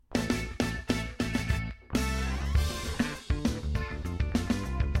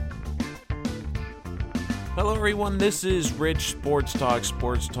Hello everyone, this is Rich Sports Talk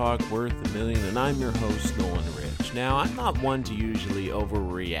worth $1 million, and I'm your host, Nolan Rich. Now, I'm not one to usually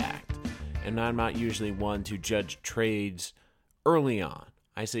overreact, and I'm not usually one to judge trades early on.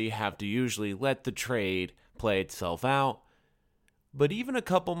 I say you have to usually let the trade play itself out, but even a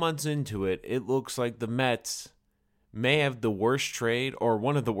couple months into it, it looks like the Mets may have the worst trade, or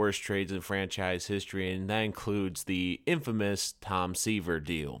one of the worst trades in franchise history, and that includes the infamous Tom Seaver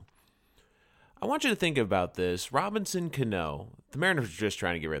deal. I want you to think about this. Robinson Cano, the Mariners were just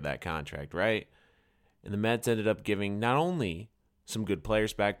trying to get rid of that contract, right? And the Mets ended up giving not only some good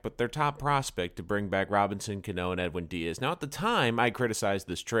players back, but their top prospect to bring back Robinson Cano and Edwin Diaz. Now, at the time, I criticized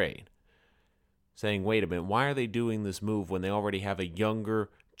this trade, saying, wait a minute, why are they doing this move when they already have a younger,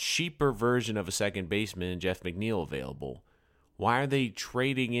 cheaper version of a second baseman, Jeff McNeil, available? Why are they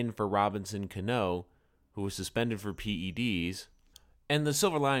trading in for Robinson Cano, who was suspended for PEDs? And the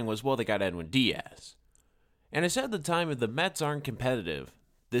silver lining was, well, they got Edwin Diaz. And I said at the time, if the Mets aren't competitive,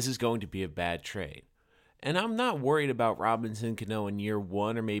 this is going to be a bad trade. And I'm not worried about Robinson Cano in year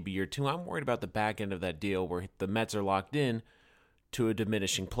one or maybe year two. I'm worried about the back end of that deal where the Mets are locked in to a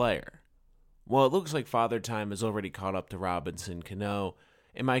diminishing player. Well, it looks like Father Time has already caught up to Robinson Cano,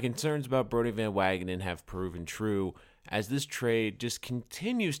 and my concerns about Brodie Van Wagenen have proven true as this trade just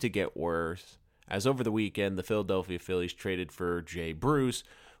continues to get worse. As over the weekend, the Philadelphia Phillies traded for Jay Bruce,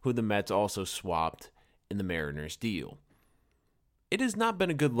 who the Mets also swapped in the Mariners deal. It has not been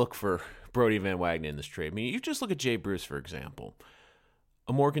a good look for Brodie Van Wagenen in this trade. I mean, you just look at Jay Bruce, for example.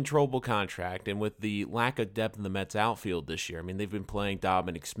 A more controllable contract, and with the lack of depth in the Mets outfield this year, I mean, they've been playing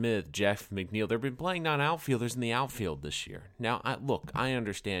Dominic Smith, Jeff McNeil. They've been playing non-outfielders in the outfield this year. Now, I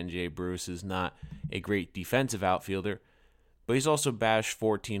understand Jay Bruce is not a great defensive outfielder, but he's also bashed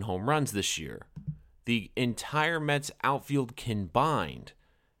 14 home runs this year. The entire Mets outfield combined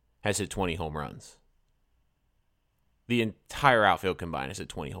has hit 20 home runs. The entire outfield combined has hit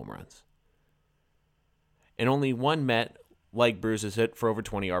 20 home runs. And only one Met, like Bruce, has hit for over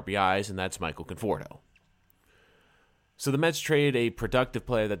 20 RBIs, and that's Michael Conforto. So the Mets traded a productive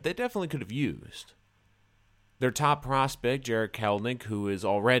player that they definitely could have used. Their top prospect, Jarred Kelenic, who is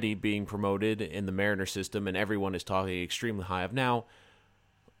already being promoted in the Mariner system, and everyone is talking extremely high of now.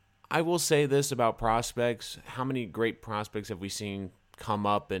 I will say this about prospects. How many great prospects have we seen come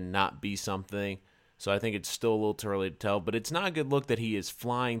up and not be something? So I think it's still a little too early to tell, but it's not a good look that he is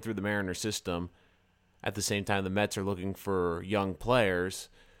flying through the Mariner system. At the same time, the Mets are looking for young players.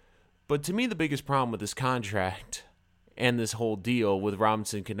 But to me, the biggest problem with this contract and this whole deal with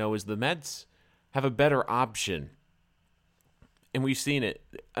Robinson Cano is the Mets have a better option. And we've seen it.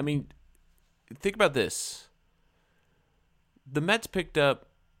 I mean, think about this. The Mets picked up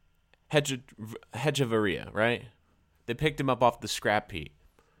Hechavarria, right? They picked him up off the scrap heap.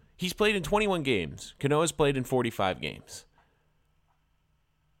 He's played in 21 games. Cano has played in 45 games.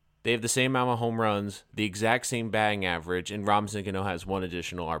 They have the same amount of home runs, the exact same batting average, and Robinson Cano has one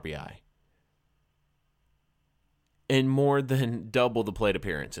additional RBI. And more than double the plate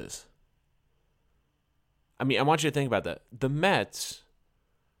appearances. I mean, I want you to think about that. The Mets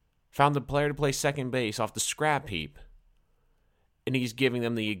found a player to play second base off the scrap heap, and he's giving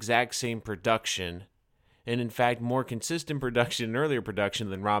them the exact same production, and in fact, more consistent production and earlier production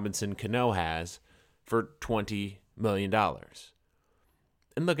than Robinson Cano has for $20 million.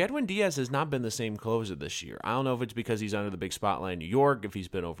 And look, Edwin Diaz has not been the same closer this year. I don't know if it's because he's under the big spotlight in New York, if he's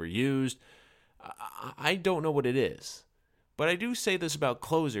been overused. I don't know what it is. But I do say this about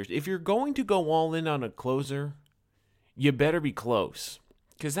closers. If you're going to go all in on a closer, you better be close.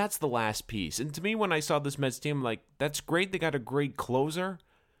 Because that's the last piece. And to me, when I saw this Mets team, I'm like, that's great. They got a great closer.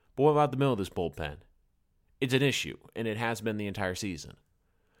 But what about the middle of this bullpen? It's an issue. And it has been the entire season.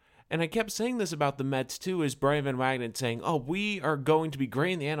 And I kept saying this about the Mets, too, is Brodie Van Wagenen saying, oh, we are going to be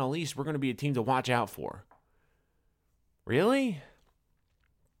great in the NL East. We're going to be a team to watch out for. Really?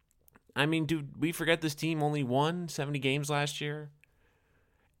 I mean, dude, we forget this team only won 70 games last year?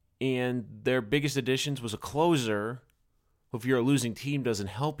 And their biggest additions was a closer, who if you're a losing team doesn't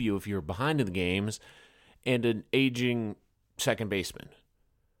help you if you're behind in the games, and an aging second baseman.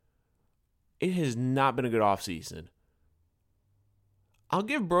 It has not been a good offseason. I'll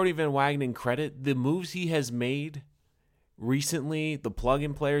give Brodie Van Wagenen credit. The moves he has made recently, the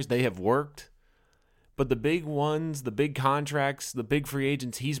plug-in players, they have worked. But the big ones, the big contracts, the big free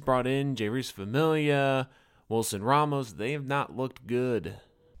agents he's brought in, Jeurys Familia, Wilson Ramos, they have not looked good.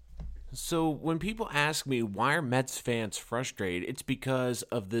 So when people ask me why are Mets fans frustrated, it's because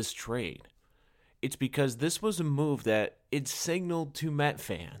of this trade. It's because this was a move that it signaled to Met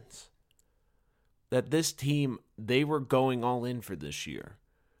fans that this team, they were going all in for this year.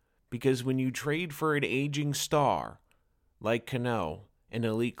 Because when you trade for an aging star like Cano, an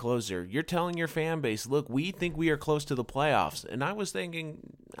elite closer, you're telling your fan base, look, we think we are close to the playoffs. And I was thinking,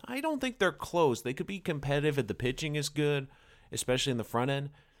 I don't think they're close. They could be competitive if the pitching is good, especially in the front end.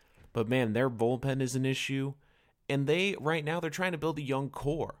 But man, their bullpen is an issue. And right now, they're trying to build a young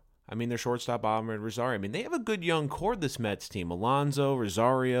core. I mean, their shortstop, Ahmed Rosario. I mean, they have a good young core, this Mets team. Alonso,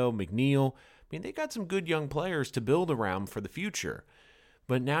 Rosario, McNeil. I mean, they got some good young players to build around for the future.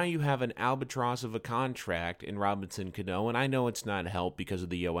 But now you have an albatross of a contract in Robinson Cano, and I know it's not helped because of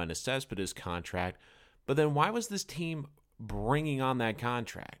the Yoenis Cespedes contract, but then why was this team bringing on that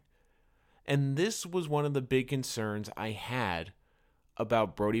contract? And this was one of the big concerns I had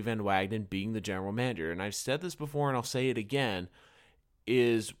about Brodie Van Wagenen being the general manager. And I've said this before, and I'll say it again,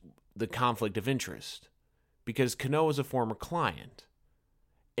 is the conflict of interest. Because Cano is a former client.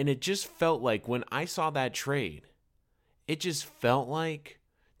 And it just felt like when I saw that trade, it just felt like,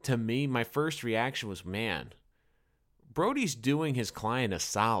 to me, my first reaction was, man, Brodie's doing his client a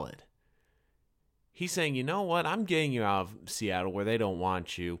solid. He's saying, you know what, I'm getting you out of Seattle where they don't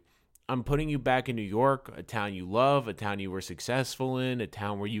want you. I'm putting you back in New York, a town you love, a town you were successful in, a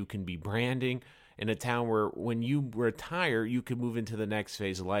town where you can be branding, and a town where when you retire, you can move into the next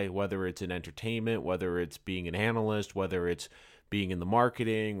phase of life, whether it's in entertainment, whether it's being an analyst, whether it's being in the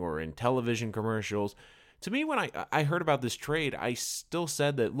marketing or in television commercials. To me, when I heard about this trade, I still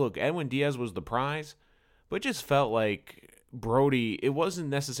said that, look, Edwin Diaz was the prize, but it just felt like Brodie, it wasn't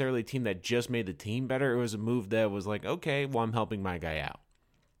necessarily a team that just made the team better. It was a move that was like, okay, well, I'm helping my guy out.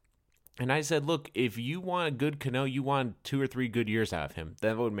 And I said, look, if you want a good Cano, you want 2 or 3 good years out of him.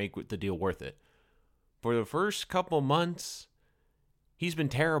 That would make the deal worth it. For the first couple months, he's been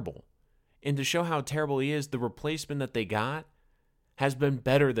terrible. And to show how terrible he is, the replacement that they got has been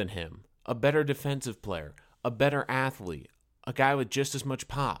better than him. A better defensive player, a better athlete, a guy with just as much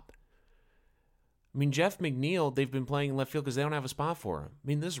pop. I mean, Jeff McNeil, they've been playing in left field because they don't have a spot for him. I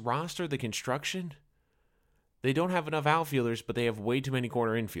mean, this roster, the construction, they don't have enough outfielders, but they have way too many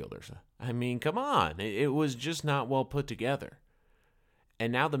corner infielders. I mean, come on. It was just not well put together.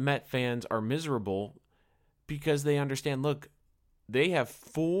 And now the Met fans are miserable because they understand, look, they have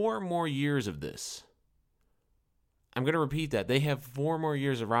 4 more years of this. I'm going to repeat that. They have 4 more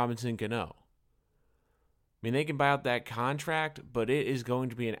years of Robinson Cano. I mean, they can buy out that contract, but it is going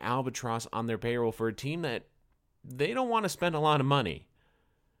to be an albatross on their payroll for a team that they don't want to spend a lot of money.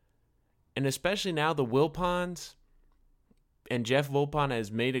 And especially now the Wilpons, and Jeff Wilpon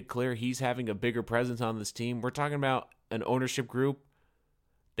has made it clear he's having a bigger presence on this team. We're talking about an ownership group.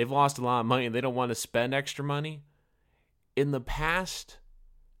 They've lost a lot of money and they don't want to spend extra money. In the past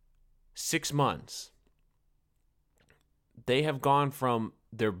 6 months, they have gone from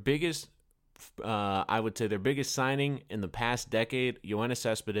their biggest, I would say their biggest signing in the past decade, Yoenis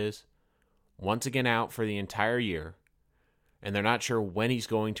Cespedes, once again out for the entire year. And they're not sure when he's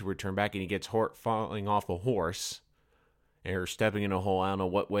going to return back, and he gets falling off a horse or stepping in a hole. I don't know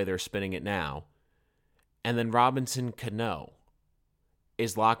what way they're spinning it now. And then Robinson Cano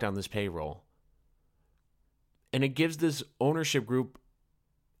is locked on this payroll. And it gives this ownership group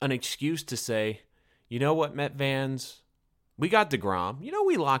an excuse to say, you know what, Met fans, we got DeGrom. You know,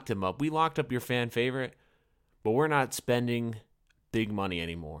 we locked him up. We locked up your fan favorite, but we're not spending big money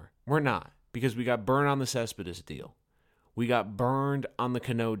anymore. We're not, because we got burned on the Cespedes deal. We got burned on the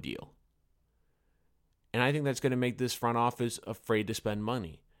Cano deal. And I think that's going to make this front office afraid to spend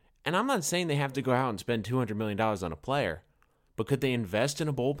money. And I'm not saying they have to go out and spend $200 million on a player, but could they invest in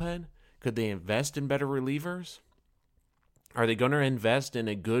a bullpen? Could they invest in better relievers? Are they going to invest in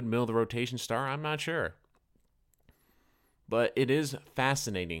a good middle of the rotation star? I'm not sure. But it is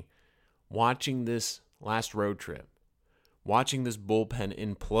fascinating watching this last road trip, watching this bullpen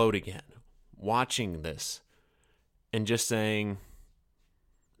implode again, watching this and just saying,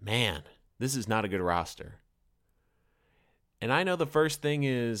 man, this is not a good roster. And I know the first thing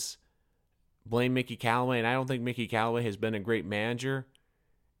is blame Mickey Callaway, and I don't think Mickey Callaway has been a great manager.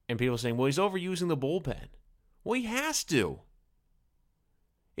 And people saying, well, he's overusing the bullpen. Well, he has to.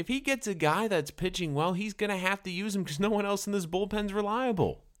 If he gets a guy that's pitching well, he's going to have to use him because no one else in this bullpen's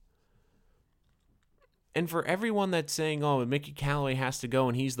reliable. And for everyone that's saying, oh, Mickey Callaway has to go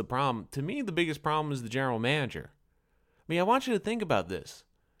and he's the problem, to me, the biggest problem is the general manager. I mean, I want you to think about this.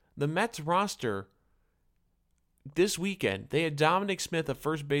 The Mets roster this weekend, they had Dominic Smith, a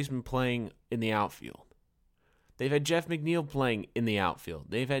first baseman, playing in the outfield. They've had Jeff McNeil playing in the outfield.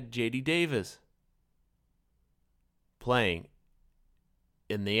 They've had J.D. Davis playing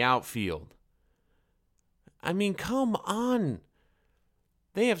in the outfield. I mean, come on.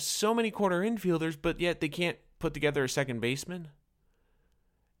 They have so many corner infielders, but yet they can't put together a second baseman.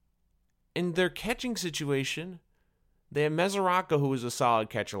 In their catching situation, they have Mesoraco, who was a solid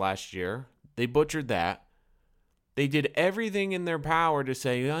catcher last year. They butchered that. They did everything in their power to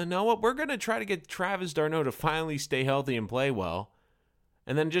say, you know what, we're going to try to get Travis d'Arnaud to finally stay healthy and play well.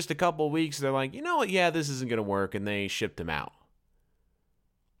 And then just a couple of weeks, they're like, you know what, yeah, this isn't going to work, and they shipped him out.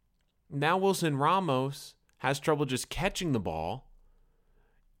 Now Wilson Ramos has trouble just catching the ball,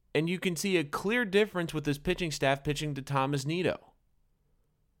 and you can see a clear difference with his pitching staff pitching to Thomas Nido.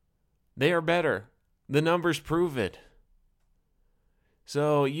 They are better. The numbers prove it.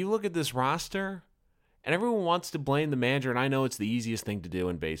 So you look at this roster, and everyone wants to blame the manager, and I know it's the easiest thing to do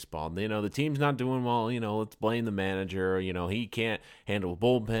in baseball. You know, the team's not doing well, let's blame the manager. He can't handle a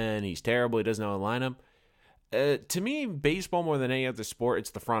bullpen. He's terrible. He doesn't know a lineup. To me, baseball more than any other sport, it's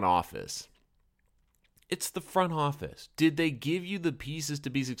the front office. It's the front office. Did they give you the pieces to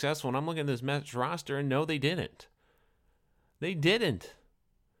be successful? And I'm looking at this Mets roster, and no, they didn't. They didn't.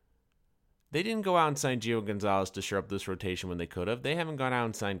 They didn't go out and sign Gio Gonzalez to shore up this rotation when they could have. They haven't gone out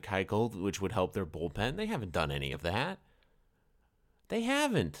and signed Keuchel, which would help their bullpen. They haven't done any of that. They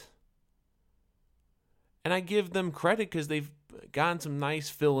haven't. And I give them credit because they've gotten some nice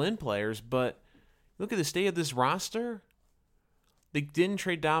fill-in players, but look at the state of this roster. They didn't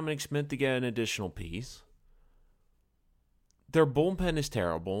trade Dominic Smith to get an additional piece. Their bullpen is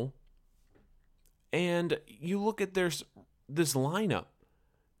terrible. And you look at this lineup.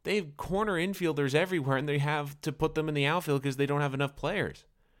 They have corner infielders everywhere, and they have to put them in the outfield because they don't have enough players.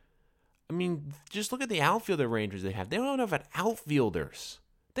 I mean, just look at the outfielder Rangers they have. They don't have enough outfielders.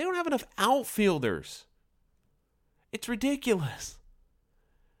 They don't have enough outfielders. It's ridiculous.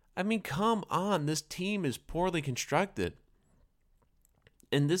 I mean, come on. This team is poorly constructed.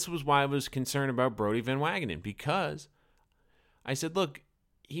 And this was why I was concerned about Brodie Van Wagenen, because I said, look,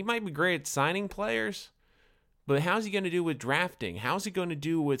 he might be great at signing players, but how's he going to do with drafting? How's he going to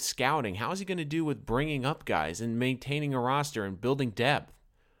do with scouting? How's he going to do with bringing up guys and maintaining a roster and building depth?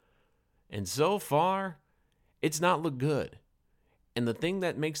 And so far, it's not looked good. And the thing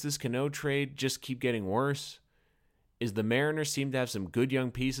that makes this Cano trade just keep getting worse is the Mariners seem to have some good young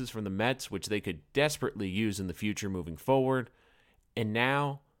pieces from the Mets, which they could desperately use in the future moving forward. And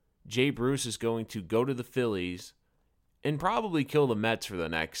now, Jay Bruce is going to go to the Phillies and probably kill the Mets for the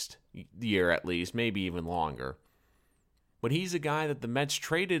next year at least, maybe even longer. But he's a guy that the Mets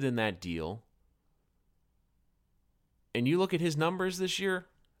traded in that deal. And you look at his numbers this year,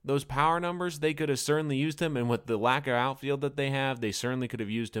 those power numbers, they could have certainly used him. And with the lack of outfield that they have, they certainly could have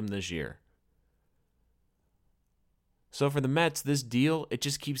used him this year. So for the Mets, this deal, it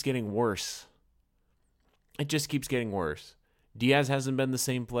just keeps getting worse. It just keeps getting worse. Diaz hasn't been the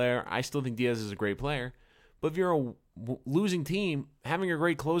same player. I still think Diaz is a great player. But if you're a losing team, having a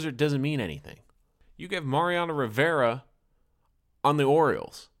great closer doesn't mean anything. You have Mariano Rivera on the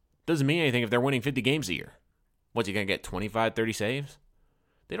Orioles. Doesn't mean anything if they're winning 50 games a year. What's he going to get, 25, 30 saves?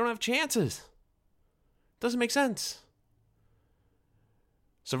 They don't have chances. Doesn't make sense.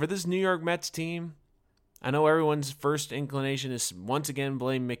 So for this New York Mets team, I know everyone's first inclination is once again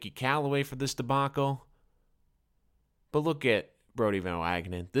blame Mickey Callaway for this debacle. But look at Brodie Van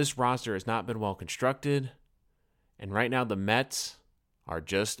Wagenen. This roster has not been well constructed. And right now, the Mets are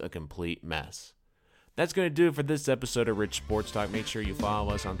just a complete mess. That's going to do it for this episode of Rich Sports Talk. Make sure you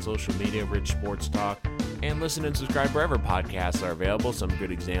follow us on social media, Rich Sports Talk, and listen and subscribe wherever podcasts are available. Some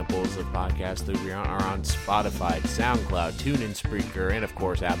good examples of podcasts that we are on Spotify, SoundCloud, TuneIn, Spreaker, and of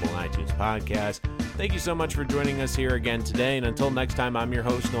course, Apple and iTunes Podcasts. Thank you so much for joining us here again today. And until next time, I'm your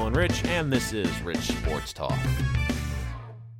host, Nolan Rich, and this is Rich Sports Talk.